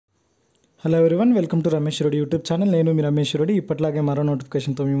Hello everyone, welcome to rameshuradi YouTube channel. నేను మీ rameshuradi. ఇప్పటిలాగే మరో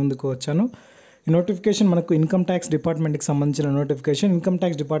నోటిఫికేషన్తో మీ ముందుకు వచ్చాను. ఈ నోటిఫికేషన్ మనకు ఇన్కమ్ ట్యాక్స్ డిపార్ట్మెంట్కి సంబంధించిన నోటిఫికేషన్. ఇన్కమ్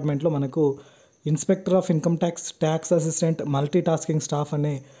ట్యాక్స్ డిపార్ట్మెంట్లో మనకు inspector of income tax, tax assistant, multi tasking staff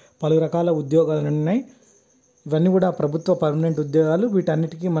అనే పలు రకాల ఉద్యోగాలు ఉన్నాయి. ఇవన్నీ కూడా ప్రభుత్వ పర్మనెంట్ ఉద్యోగాలు.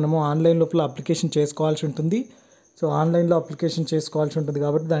 వీటన్నిటికీ మనము ఆన్లైన్ లోపల అప్లికేషన్ చేసుకోవాల్సి ఉంటుంది. సో ఆన్లైన్లో అప్లికేషన్ చేసుకోవాల్సి ఉంటుంది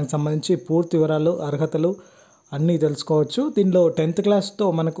కాబట్టి దానికి సంబంధించి పూర్తి వివరాలు, అర్హతలు అన్నీ తెలుసుకోవచ్చు. దీనిలో 10th క్లాస్తో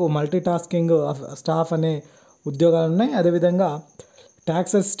మనకు మల్టీ టాస్కింగ్ స్టాఫ్ అనే ఉద్యోగాలు ఉన్నాయి. అదేవిధంగా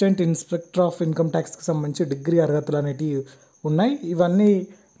tax assistant, inspector of income ట్యాక్స్కి సంబంధించి డిగ్రీ అర్హతలు అనేటివి ఉన్నాయి. ఇవన్నీ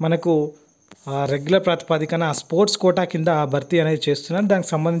మనకు రెగ్యులర్ ప్రాతిపదికన స్పోర్ట్స్ కోటా కింద భర్తీ అనేది చేస్తున్నారు.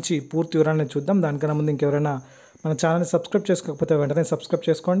 దానికి సంబంధించి పూర్తి వివరాలను చూద్దాం. దానికన్నా ముందు ఇంకెవరైనా మన ఛానల్ని సబ్స్క్రైబ్ చేసుకోకపోతే వెంటనే సబ్స్క్రైబ్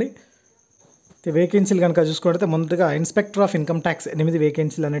చేసుకోండి. వేకెన్సీలు కనుక చూసుకుంటే ముందుగా ఇన్స్పెక్టర్ ఆఫ్ ఇన్కమ్ ట్యాక్స్ 8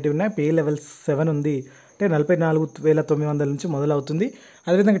 వేకెన్సీలు అనేటివి ఉన్నాయి. పే లెవెల్ 7 ఉంది, అంటే 44,900 నుంచి మొదలవుతుంది.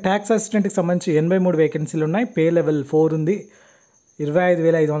 అదేవిధంగా ట్యాక్స్ అసిస్టెంట్కి సంబంధించి 83 వేకెన్సీలు ఉన్నాయి. పే లెవెల్ 4 ఉంది,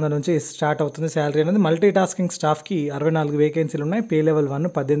 25,500 నుంచి స్టార్ట్ అవుతుంది శాలరీ అనేది. మల్టీ టాస్కింగ్ స్టాఫ్కి 64 వేకెన్సీలు ఉన్నాయి. పే లెవెల్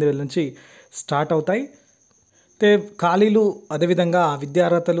 1 18,000 నుంచి స్టార్ట్ అవుతాయి. అయితే ఖాళీలు, అదేవిధంగా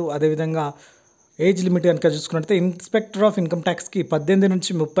విద్యార్హతలు, అదేవిధంగా ఏజ్ లిమిట్ కనుక చూసుకున్నట్లయితే ఇన్స్పెక్టర్ ఆఫ్ ఇన్కమ్ ట్యాక్స్కి 18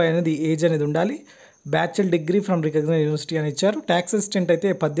 నుంచి 30 అనేది ఏజ్ అనేది ఉండాలి. Bachelor degree from recognised university అని ఇచ్చారు. ట్యాక్స్ అసిస్టెంట్ అయితే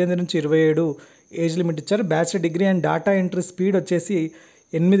 18 నుంచి 27 ఏజ్ లిమిట్ ఇచ్చారు. Bachelor degree and data entry speed వచ్చేసి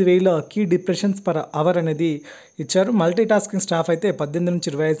 8,000 కీ డిప్రెషన్స్ పర్ అవర్ అనేది ఇచ్చారు. మల్టీ టాస్కింగ్ స్టాఫ్ అయితే 18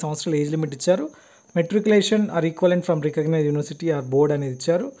 నుంచి 25 సంవత్సరాలు ఏజ్ లిమిట్ ఇచ్చారు. Matriculation or equivalent from recognised university are board అనేది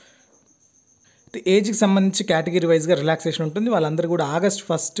ఇచ్చారు. ఏజ్కి సంబంధించి కేటగిరీ వైజ్గా రిలాక్సేషన్ ఉంటుంది. వాళ్ళందరూ కూడా August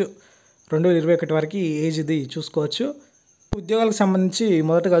 1, 2021 వరకు ఏజ్ ఇది చూసుకోవచ్చు. ఉద్యోగాలకు సంబంధించి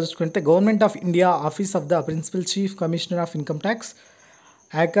మొదటగా చూసుకుంటే government of India office of the principal chief commissioner of income tax,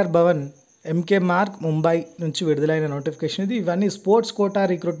 ochre Bhavan, MK Marg, Mumbai నుంచి విడుదలైన నోటిఫికేషన్ ఇది. ఇవన్నీ స్పోర్ట్స్ కోటా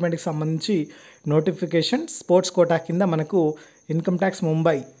రిక్రూట్మెంట్కి సంబంధించి నోటిఫికేషన్. స్పోర్ట్స్ కోటా కింద మనకు ఇన్కమ్ ట్యాక్స్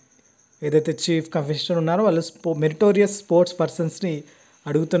ముంబై ఏదైతే చీఫ్ కమిషనర్ ఉన్నారో వాళ్ళు మెరిటోరియస్ స్పోర్ట్స్ పర్సన్స్ని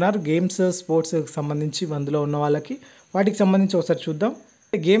అడుగుతున్నారు. గేమ్స్, స్పోర్ట్స్కి సంబంధించి అందులో ఉన్న వాళ్ళకి, వాటికి సంబంధించి ఒకసారి చూద్దాం.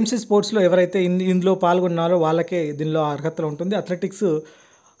 గేమ్స్, స్పోర్ట్స్లో ఎవరైతే ఇందులో పాల్గొన్నారో వాళ్ళకే దీనిలో అర్హతలు ఉంటుంది. అథ్లెటిక్స్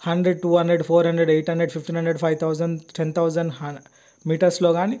 100, 200, 400, 800, 1500, 5000, 10,000 మీటర్స్లో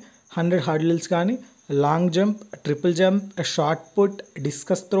కానీ, 100 హర్డిల్స్ కానీ, long jump, triple jump, shot put,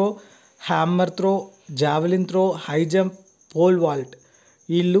 discus throw, hammer throw, javelin throw, high jump, pole vault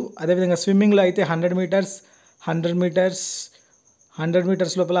వీళ్ళు. అదేవిధంగా స్విమ్మింగ్లో అయితే 100 మీటర్స్, 100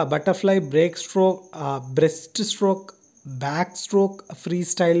 మీటర్స్ లోపల butterfly, break stroke, breast stroke, back stroke, free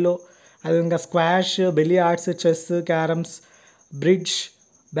స్టైల్లో, అదేవిధంగా squash, billiards, chess, carroms, bridge,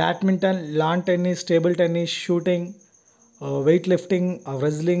 badminton, lawn tennis, table tennis, shooting, weight lifting,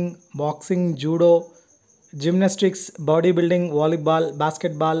 wrestling, boxing, judo, gymnastics, body building, volleyball,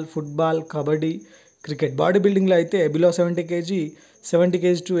 basketball, football, kabaddi, cricket. Body బిల్డింగ్లో అయితే below 70 kg, 70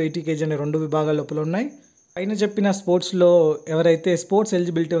 kg to 80 kg అనే 2 విభాగాల లోపల ఉన్నాయి. పైన చెప్పిన స్పోర్ట్స్లో ఎవరైతే స్పోర్ట్స్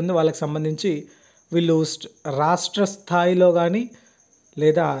ఎలిజిబిలిటీ ఉందో వాళ్ళకి సంబంధించి వీళ్ళు రాష్ట్ర స్థాయిలో కానీ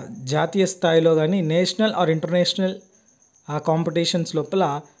లేదా జాతీయ స్థాయిలో కానీ నేషనల్ ఆర్ ఇంటర్నేషనల్ కాంపిటీషన్స్ లోపల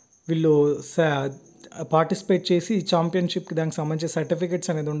వీళ్ళు పార్టిసిపేట్ చేసి ఛాంపియన్షిప్కి దానికి సంబంధించి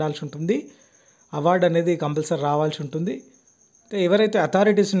సర్టిఫికెట్స్ అనేది ఉండాల్సి ఉంటుంది. అవార్డు అనేది కంపల్సరీ రావాల్సి ఉంటుంది. ఎవరైతే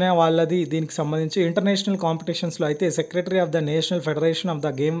అథారిటీస్ ఉన్నాయో వాళ్ళది దీనికి సంబంధించి ఇంటర్నేషనల్ కాంపిటీషన్స్లో అయితే secretary of the national federation of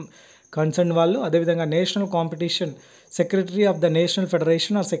the game concern వాళ్ళు, అదేవిధంగా national competition secretary of the national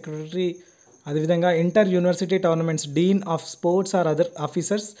federation are secretary, అదేవిధంగా inter university tournaments dean of sports are other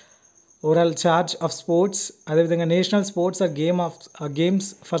officers overall charge of sports, అదేవిధంగా national sports are games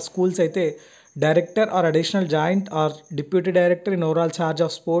for schools అయితే director are additional joint are deputy director in overall charge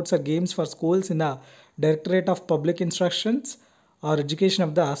of sports are games for schools in the directorate of public instructions or education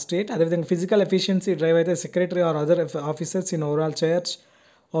of the state. అదేవిధంగా physical efficiency drive అయితే secretary R other officers in overall charge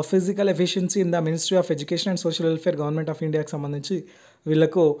of physical efficiency in the ministry of education and social welfare, government of ఇండియాకి సంబంధించి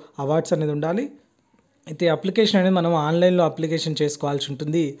వీళ్ళకు awards అనేది ఉండాలి. అయితే application అనేది మనం ఆన్లైన్లో అప్లికేషన్ చేసుకోవాల్సి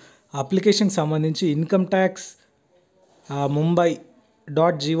ఉంటుంది. అప్లికేషన్కి సంబంధించి ఇన్కమ్ ట్యాక్స్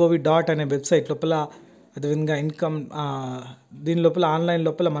mumbai.gov. అనే వెబ్సైట్ లోపల, అదేవిధంగా దీని లోపల ఆన్లైన్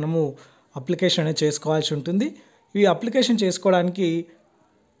లోపల మనము అప్లికేషన్ అనేది చేసుకోవాల్సి ఉంటుంది. ఈ అప్లికేషన్ చేసుకోవడానికి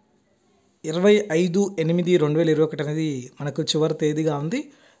 25/8/2021 అనేది మనకు చివరి తేదీగా ఉంది.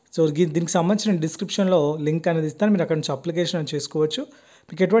 సో దీనికి సంబంధించిన డిస్క్రిప్షన్లో లింక్ అనేది ఇస్తాను, మీరు అక్కడ నుంచి అప్లికేషన్ చేసుకోవచ్చు.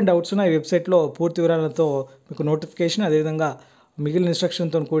 మీకు ఎటువంటి డౌట్స్ ఉన్నా ఈ వెబ్సైట్లో పూర్తి వివరాలతో మీకు నోటిఫికేషన్, అదేవిధంగా మిగిలిన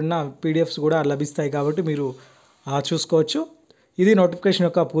ఇన్స్ట్రక్షన్తో కూడిన PDFs కూడా లభిస్తాయి కాబట్టి మీరు చూసుకోవచ్చు. ఇది నోటిఫికేషన్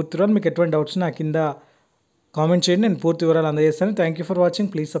యొక్క పూర్తి వివరాలు. మీకు ఎటువంటి డౌట్స్ ఉన్నా కింద కామెంట్ చేయండి, నేను పూర్తి వివరాలు అందజేస్తాను. Thank you for watching.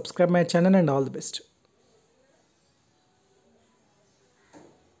 Please subscribe my channel and all the best.